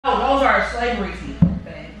are slavery feet.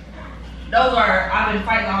 Okay? Those are I've been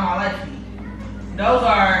fighting all my life feet. Those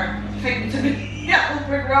are take me to the yellow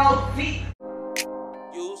brick road feet.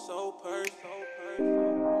 You so perfect.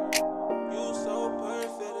 You so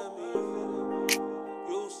perfect to me.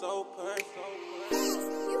 You so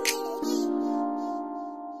perfect.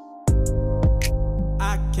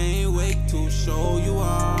 I can't wait to show you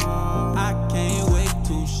all. I can't wait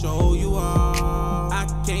to show you all. I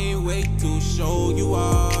can't wait to show you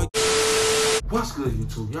all. What's good,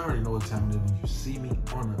 YouTube? Y'all already know what time it is when you see me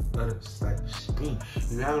on the other side of the screen. If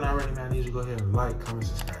you haven't already, man, I need you to go ahead and like, comment,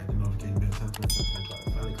 subscribe, the notification bell,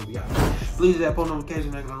 please that post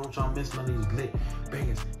notification, man, because I don't want y'all miss none of these lit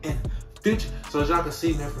bangers in the future. So as y'all can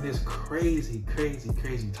see, man, from this crazy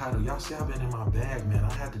title, y'all see I've been in my bag, man.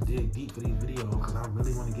 I had to dig deep for these videos because I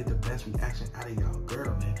really want to get the best reaction out of y'all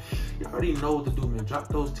girl, man. Y'all already know what to do, man. Drop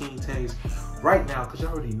those teen tags right now because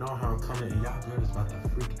y'all already know how I'm coming, and y'all girl is about to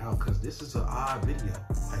freak out because this is an odd video.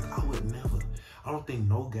 Like, I would never, I don't think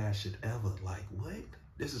no guy should ever, like, what?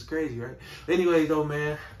 This is crazy, right? Anyway, though,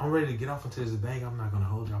 man, I'm ready to get off into this bang. I'm not going to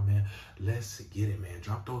hold y'all, man. Let's get it, man.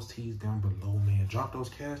 Drop those T's down below, man. Drop those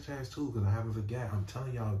cash tags, too, because I haven't forgot. I'm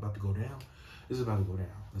telling y'all, it's about to go down. This is about to go down.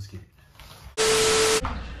 Let's get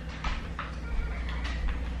it.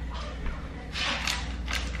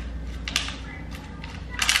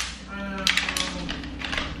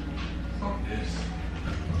 Fuck this.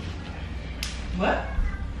 What?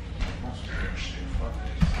 I'm scared of shit. Fuck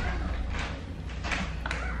this.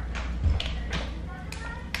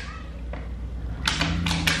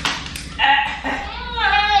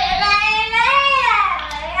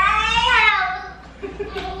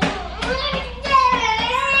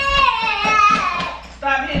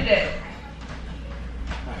 Stop hitting that.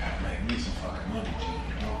 I gotta make me some fucking money, G.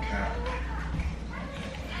 No cap.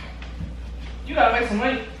 You gotta make some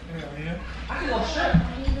money. Hell yeah. I can go strip.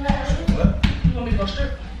 What? You want me to go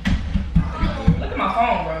strip? Look at my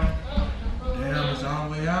phone, bro. Damn, it's all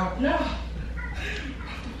the way out. No.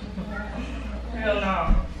 Hell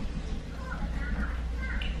no.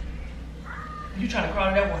 You trying to crawl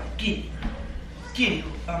to that one? Get it. Get it.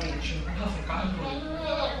 I mean, True.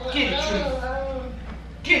 Get it, True.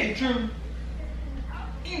 Get it, True.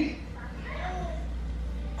 Get it.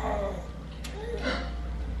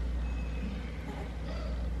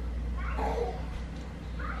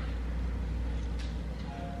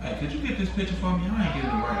 Hey, could you get this picture for me? I ain't getting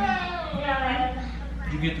it right now.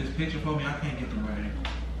 Could you get this picture for me? I can't get the right angle.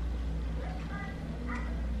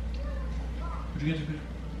 Could you get this picture?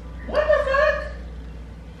 What the fuck?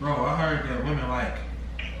 Bro, I heard that women like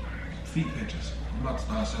feet pictures. I'm about to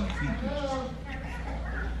start selling feet pictures.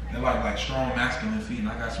 They like strong masculine feet, and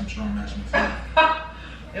I got some strong masculine feet.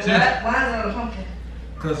 Why is it on the pumpkin?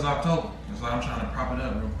 Because it's October. It's like I'm trying to prop it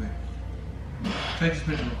up real quick. Take this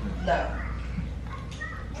picture real quick. No.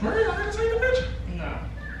 For real, I gotta take the picture. No.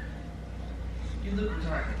 You look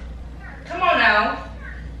retarded. Come on now.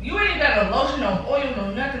 You ain't got no lotion, no oil,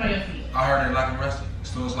 no nothing on your feet. I heard they like them rusty,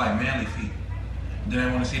 so it's like manly feet. Then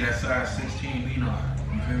I want to see that size 16 Vino.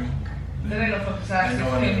 You feel me? That ain't no fucking size They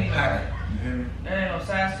know it 16 in the shit. packet. You feel me? That ain't no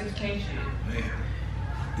size 16 shit.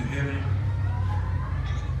 Yeah. You hear me?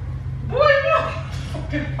 Boy, no.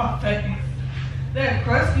 Fucking my face. That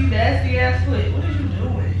crusty, nasty ass foot. What is you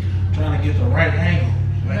doing? Trying to get the right angle.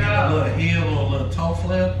 Like No. get a little heel or a little toe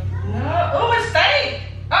flip. No. Oh, it stank.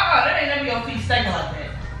 That ain't never your feet stinking like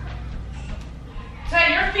that.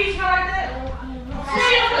 Tay, your feet smell like that?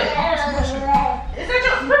 See your foot. Is that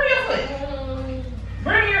your, bring me your foot.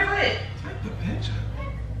 Bring me your foot. Take the picture.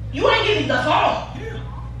 You ain't getting the phone. Yeah.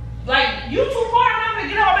 Like, you too far. I'm not gonna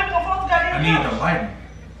get out and make no phone goddamn I need couch. the lighting.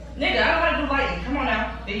 Nigga, I don't want to do lighting. Come on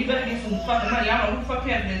now. And you better get some fucking money. I don't know who the fuck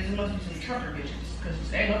Kevin is. It must be some trucker bitches.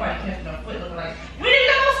 Because ain't nobody catching no foot looking like, we didn't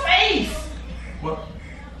got no space. What?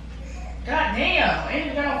 God damn. Ain't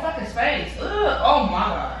even got no fucking space. Ugh. Oh my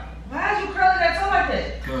god. Why is you curling that toe like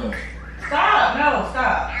that? Good. Stop. No,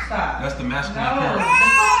 stop. Stop. That's the masculine No, the curl.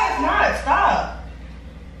 fuck is not. Stop.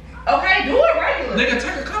 Okay, do it regular. Nigga,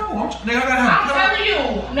 take a couple. Nigga, I gotta have a I'm cut telling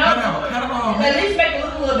you. No. Gotta have a cut it off. At least make it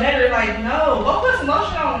look a little better. Like, no. Go put some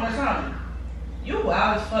lotion on or something. You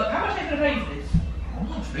wild as fuck. How much they gonna pay you for this? I'm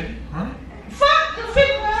gonna 50, 100. Fuck the 50.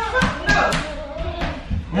 Fuck no. Come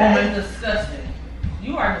on, That man. is disgusting.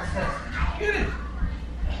 You are disgusting. Get it.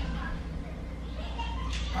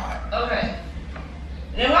 Alright. Okay.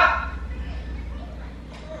 Then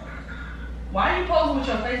why are you posing with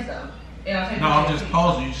your face though? And I'm taking No, I'm your just feet?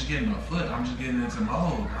 posing. You just getting my foot. I'm just getting into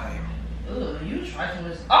mode. Like, Ugh, you trifling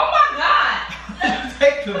this. Oh my god!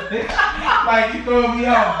 take the picture. Like, you throwing me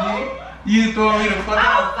off, dude. You throwing me the fuck Oh,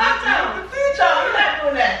 off. fuck no. Take the picture. No, you're not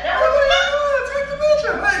doing that. That was Take the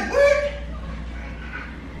picture. Like, what?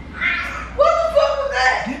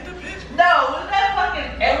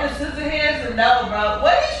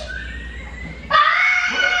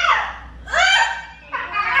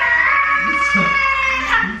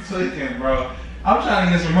 tweaking, bro. I'm trying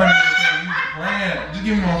to get some money. You playing? Just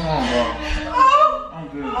give me my phone, bro. Oh. I'm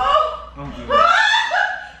good. Oh. I'm good.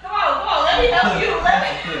 Come on. Let me help you.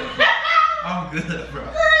 I'm good, bro.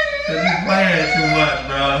 Cause you playing too much,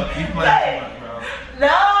 bro. You playing too much, bro.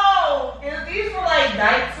 No. Is these for like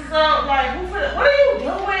dykes or something? Like, what are you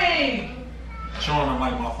doing? Showing them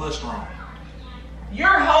like my foot strong.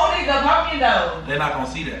 You're holding the pumpkin though. They're not gonna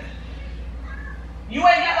see that. You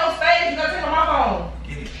ain't got no space. You gotta take on my phone.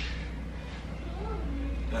 Get it.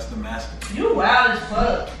 That's the master. You wild as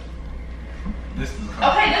fuck. This is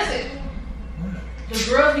Okay, listen. The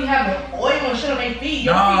girls be having oil and shit on their feet.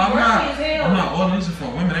 Your feet I'm rusty as hell. not oiling. This is for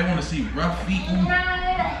women. They want to see rough feet. What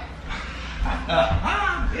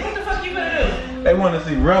the fuck you gonna do? They want to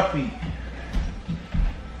see rough feet.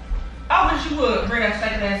 I wish you would bring that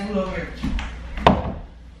second ass food over here.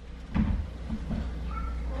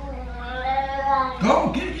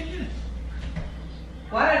 Go, get it.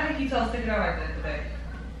 Why that pinky toe sticking out like that today?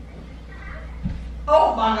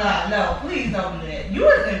 Oh my god, no, please don't do that. You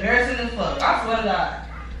is embarrassing as fuck. I swear to God.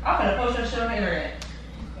 I'm gonna post your shit on the internet.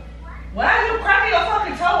 Why are you cracking your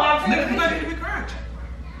fucking toe while I'm taking a Nigga, picture? be cracked.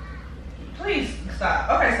 Please stop.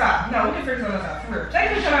 Okay, stop. No, we can figure something out. For real.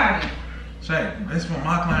 Take a picture of me. Shay, this for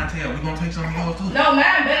my clientele. We gonna take some of yours too. No,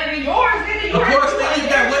 mine better than yours, nigga. Of course, nigga,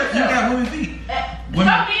 you got women feet. Some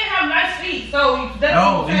men have nice feet, so that's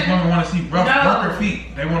No, these women want to see rough No. worker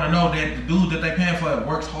feet. They want to know that the dude that they paying for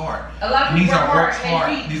works hard. A lot of And these people are work works hard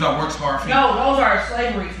hard. and These are works hard feet. No, those are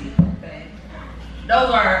slavery feet, babe. Those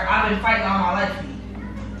are I've been fighting all my life feet.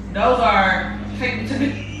 Those are taken to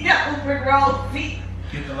the brick road feet.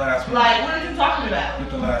 Get the last one. Like, what are you talking about? Get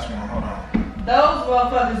the last one. Hold on. Those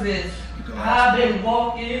motherfuckers is Get the last I've been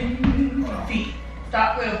walking Hold on. feet.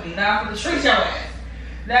 Stop playing with me. Now I'm finna treat your ass.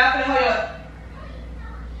 Now I'm finna hold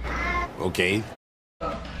your Okay.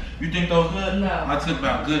 You think those good? No. I took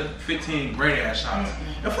about good 15 great ass shots.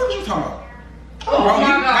 The fuck you talking about? Oh Bro,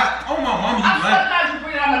 my you God. Oh my mama, I you swear to lying. God, you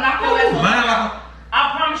bring it, I'm gonna knock your ass Man, out. like, I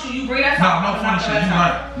promise you, you bring that no, song. no I'm funny gonna shit. knock You your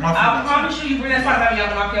ass lying. My out. I fault. promise you, you bring that song out, I'm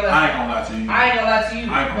gonna knock your ass I out. ain't gonna lie to you. I ain't gonna lie to you. I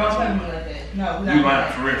ain't gonna Don't lie to play you. with me like that. No, we're not You doing lying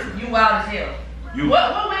that. for real. You wild as hell. You. What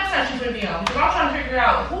website you finna be on? Because I'm trying to figure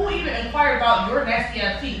out who even inquired about your nasty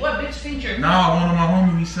ass feet. What bitch feature? Nah, one of my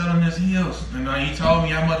homies be selling his heels, and he told me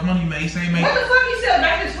how much money he made. He say he made. What the fuck he said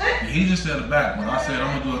back his foot? He just said the back, but I said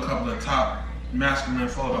I'm gonna do a couple of top masculine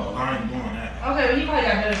photos. I ain't doing that. Okay, well he probably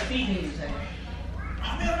got better feet than you say.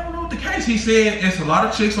 I mean, I don't know what the case. He said it's a lot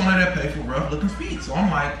of chicks on there that pay for rough looking feet. So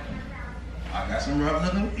I'm like, I got some rough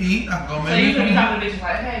looking feet. I can go So make you it. gonna be talking to bitches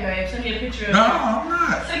like, hey babe, send me a picture of No, I'm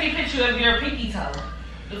not. send me a picture of your pinky toe.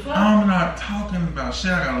 The fuck? I'm not talking about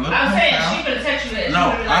shit. I got a little I'm saying she profile. finna text you that. She No,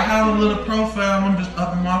 finna be I like, have a little profile. I'm just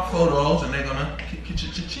upping my photos, and they're gonna get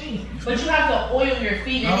your cha-ching. But you have to oil your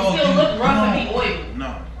feet and No, still you look rough and don't. be oiled.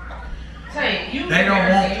 No, Say, you they don't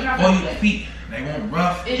embarrassing. You not want gonna do oiled that. feet. They want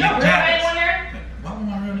rough. Is your real name on there? Why would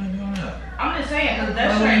my real name be on there? I'm just saying, because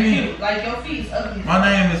that's What do you very mean? cute. Like, your feet is ugly. My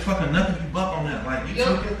name is fucking nothing if you buck on that. Like, you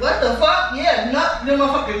Yo, took it. what the fuck? Yeah, them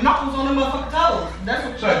motherfucking knuckles on them motherfucking toes. That's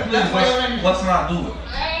what Sorry, please, that's why you're in let's not do it.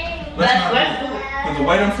 Let's do it. Because the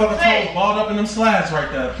way them fucking Hey. toes balled up in them slides right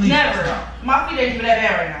there, please let's Never. not. My feet ain't even that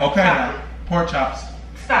bad right now. Okay Stop now, pork chops, it.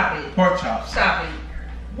 Stop it. pork chops, Stop it.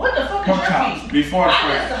 What the fuck is pork your chops feet? before the I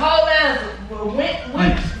fry. just whole ass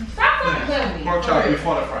went. Stop fucking playing with me. Pork chops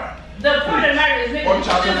before the fry. The point of the matter is, nigga, Pork you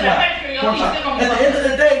chops still and in the fry. factory and your Pork feet chops. still At gonna the be end of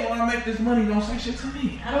the day, when I make this money, don't say shit to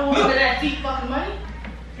me. I don't want none of that feet fucking money.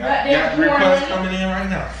 Got Goddamn porn requests money. coming in right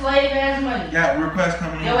now. Slave ass money. Got requests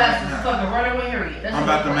coming in Your right ass is now. fucking running with Harriet. That's I'm what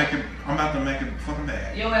about to you make it. I'm about to make it fucking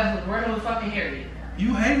bad. Your ass was running with fucking Harriet.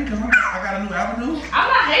 You hating because I got a new avenue? I'm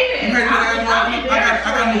not hating. You hating 'cause I got a new avenue? I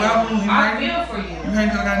got a new avenue. You I hating? feel for you. You hating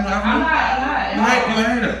because I got a new avenue? I'm not. You hate, you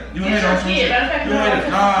hate her. You Get hate your on some kid. shit. Matter of fact, You no, hate I'm her.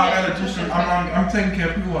 taking Nah, I care gotta of do your some. kid. I'm taking care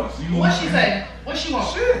of people else. You What she say? What she want?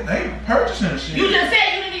 Shit, they purchasing shit. You just said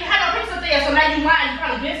you didn't even have no pictures up there, so now you lying. You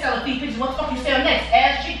probably been selling feet pictures. What the fuck you sell next?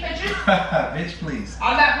 Ass cheek pictures? Bitch, please.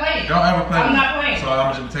 I'm not playing. Don't ever play I'm with me. not playing. So I'm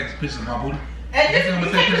just gonna take pictures of my booty. And this, I'm you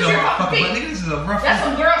gonna take take pictures pictures of my of fucking feet. butt. Nigga, this is a rough That's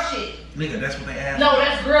some one. girl shit. Nigga, that's what they asked. No,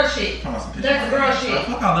 that's girl shit. Come on, some pictures. That's girl shit. What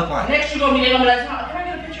the fuck I look like? Next you gonna be, they gonna be like, can I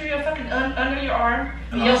get a picture of your fucking under your arm?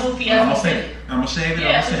 And Your I'm goofy I'm ass. gonna shave it. I'm gonna shave it. Yeah,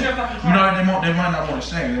 I'm gonna since shave you're it. fucking You know hard. they might not want to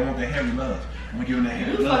shave it. They want that hairy love. I'm gonna give them that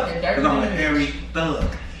hairy You love. fucking dirty Cause I'm a bitch. hairy thug.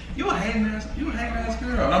 You a hating ass girl.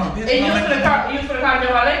 And I'm a bitch. And you I'm finna call me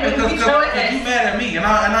my neighbor. Because You show it you ass. mad at me, and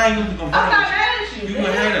I ain't even gonna. I'm not mad at you. You a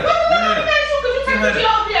hater. What You a am I hater. mad at you? Because you take You a the hater.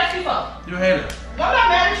 kid over the ass for. You a hater. I'm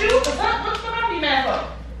not mad at you. What the fuck I be mad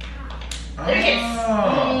for?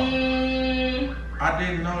 Oh. I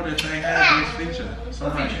didn't know that they had this feature.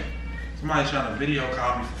 What feature? Somebody trying to video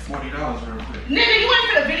call me for $40 real quick. Nigga, you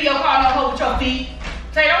ain't gonna video call no hoe with your feet.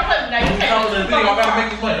 Tay, don't play with me now. You taking it too far. I gotta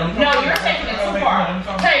make this money. No, you're taking it too far.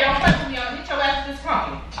 Tay, don't play with me. I'll hit your ass with this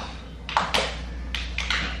phone.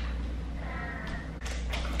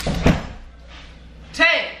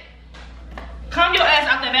 Tay, come your ass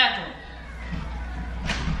out that bathroom.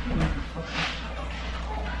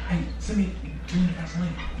 Hey, send me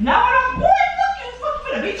gasoline. No, I don't. Boy, fuck you. Fuck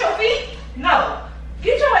you finna beat your feet? No.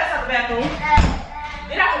 Get your ass out the bathroom.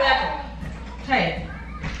 Get out the bathroom. Tay.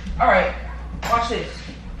 Alright. Watch this.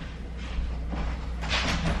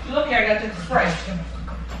 Look here, I got this spray.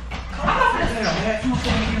 I'm not finna. You was supposed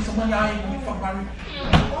to be getting some money out here. You fuck about me.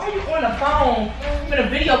 Why are you on the phone with a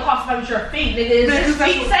video call somebody with your feet, nigga? Is this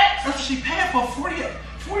feet sex? That's what she paying for, 40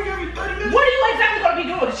 every 30 minutes. What are you exactly gonna be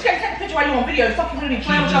doing? She can't take a picture while you on video. You fucking really be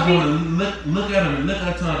playing with your just feet. wanna look at her and look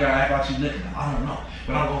at her tongue out, act like she licking her. I don't know.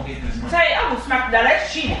 But I'm gonna get this money. Tay, I will smack you down.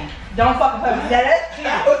 That's cheating. Don't fucking play with me. That's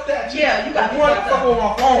cheating. What's that? Yeah, you got You want to fuck with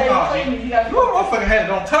my phone call, G? You You motherfucking head.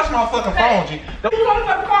 Don't touch my fucking phone, G. don't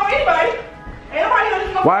fucking call anybody. Ain't nobody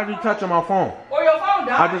gonna just Why are you touching my phone? Or your phone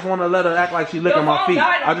died. I just want to let her act like she licking my feet.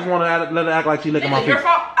 I just want to let her act like she licking my Your feet.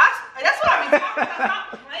 phone. That's what I be talking about.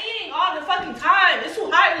 Stop playing all the fucking time. It's too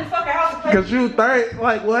hot in this fucking house to play. Cause you think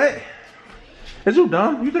like what? Is you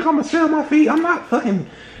dumb? You think I'm gonna sell my feet? I'm not fucking.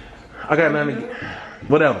 I got nothing. To get.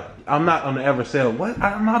 Whatever. I'm not gonna ever sell. What?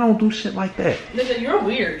 I don't do shit like that. Nigga, you're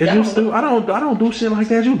weird. Is you stupid? I don't do shit like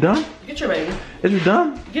that. You dumb? Get your baby. Is you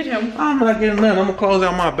dumb? Get him. I'm not getting nothing. I'm gonna close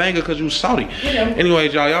out my banker cause you salty. Get him.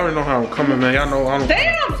 Anyways, y'all already know how I'm coming, man. Y'all know I'm.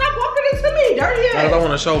 Damn, stop walking into me, dirty ass. I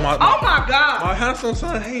want to show my. Oh my god. My handsome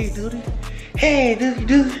son. Hey, dude. Hey,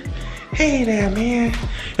 dude. Hey there, man.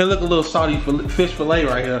 And look, a little salty fish fillet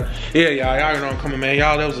right here. Yeah, y'all already know I'm coming, man.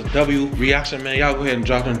 Y'all, that was a W reaction, man. Y'all go ahead and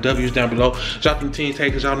drop them W's down below. Drop them team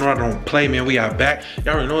takers. Y'all know I don't play, man. We are back.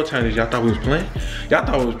 Y'all already know what time it is. Y'all thought we was playing? Y'all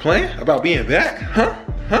thought we was playing about being back?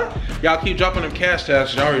 Huh? Y'all keep dropping them cash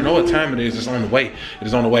tabs. Y'all already know what time it is. It's on the way. It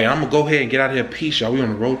is on the way. I'm gonna go ahead and get out of here. Peace, y'all. We on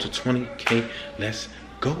the road to 20K. Let's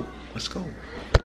go. Let's go.